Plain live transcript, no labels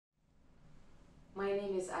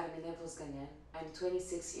name is Armine Vosganian. I'm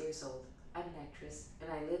 26 years old. I'm an actress and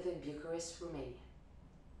I live in Bucharest, Romania.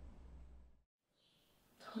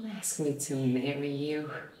 Don't ask me to marry you.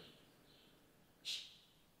 Shh.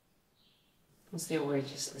 Don't say a word,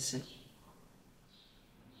 just listen.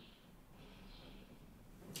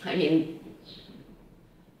 I mean,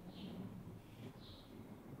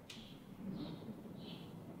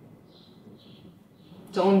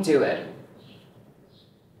 don't do it.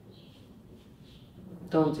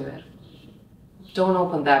 Don't do it. Don't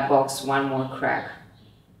open that box one more crack.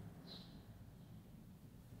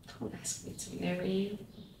 Don't ask me to marry you.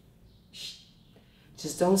 Shh.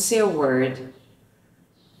 Just don't say a word.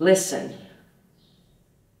 Listen.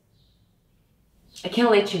 I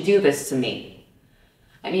can't let you do this to me.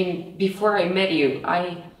 I mean, before I met you,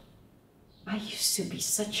 I used to be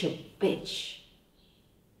such a bitch.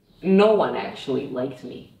 No one actually liked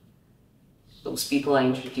me. Those people I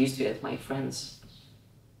introduced you as my friends,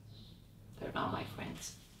 they're not my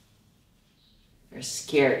friends. They're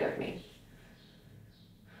scared of me.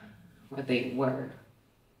 Or they were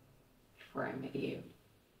before I met you.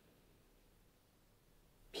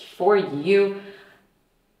 Before you,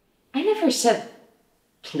 I never said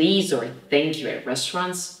please or thank you at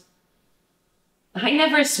restaurants. I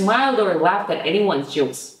never smiled or laughed at anyone's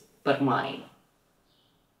jokes but mine.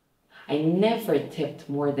 I never tipped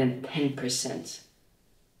more than 10%.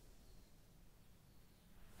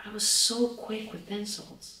 I was so quick with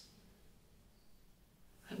insults.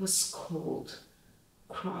 I was cold,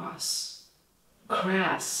 cross,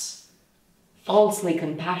 crass, falsely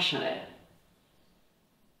compassionate.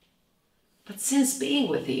 But since being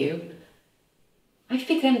with you, I've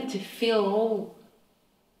begun to feel all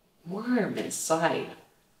warm inside,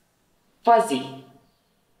 fuzzy.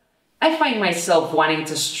 I find myself wanting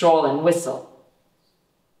to stroll and whistle.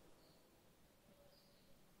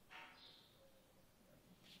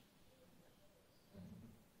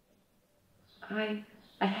 I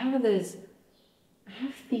have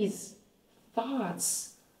these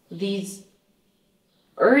thoughts, these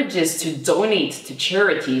urges to donate to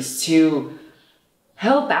charities, to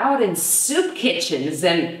help out in soup kitchens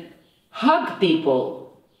and hug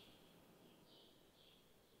people.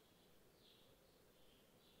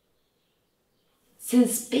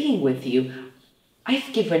 Since being with you,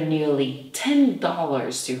 I've given nearly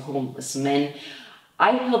 $10 to homeless men.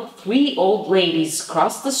 I helped 3 old ladies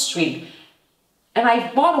cross the street, and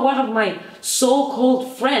I've bought one of my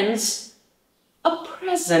so-called friends a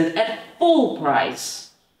present at full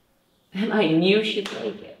price. And I knew she'd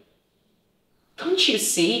like it. Don't you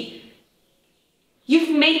see?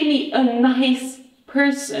 You've made me a nice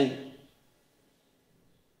person.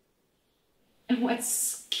 And what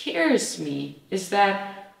scares me is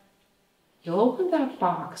that you'll open that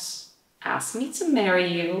box, ask me to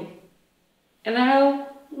marry you, and I'll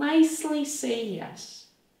nicely say yes.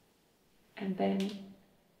 And then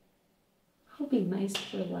I'll be nice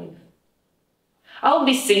for life. I'll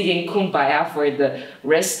be singing Kumbaya for the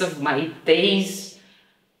rest of my days.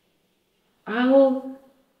 I'll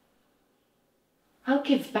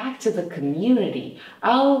give back to the community.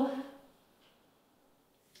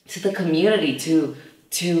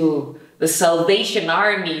 To the Salvation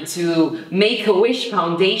Army, to Make-A-Wish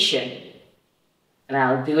Foundation. And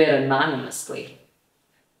I'll do it anonymously.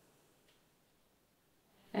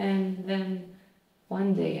 And then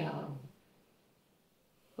one day I'll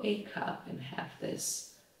wake up and have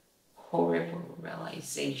this horrible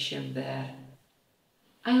realization that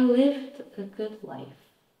I lived a good life,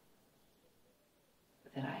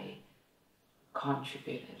 that I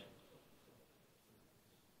contributed.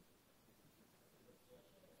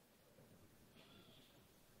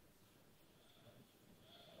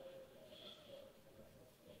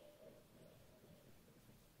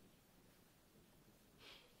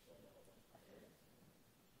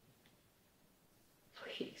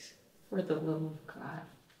 Please, for the love of God,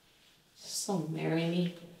 just don't marry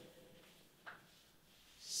me.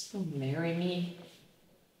 Just don't marry me.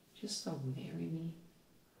 Just don't marry me.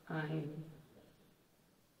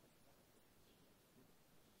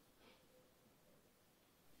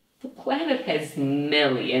 The planet has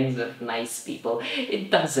millions of nice people.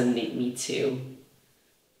 It doesn't need me to.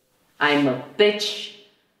 I'm a bitch,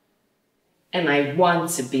 and I want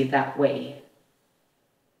to be that way.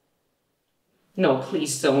 No,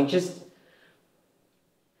 please don't.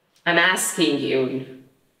 I'm asking you.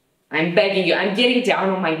 I'm begging you. I'm getting down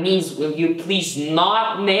on my knees. Will you please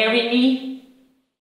not marry me?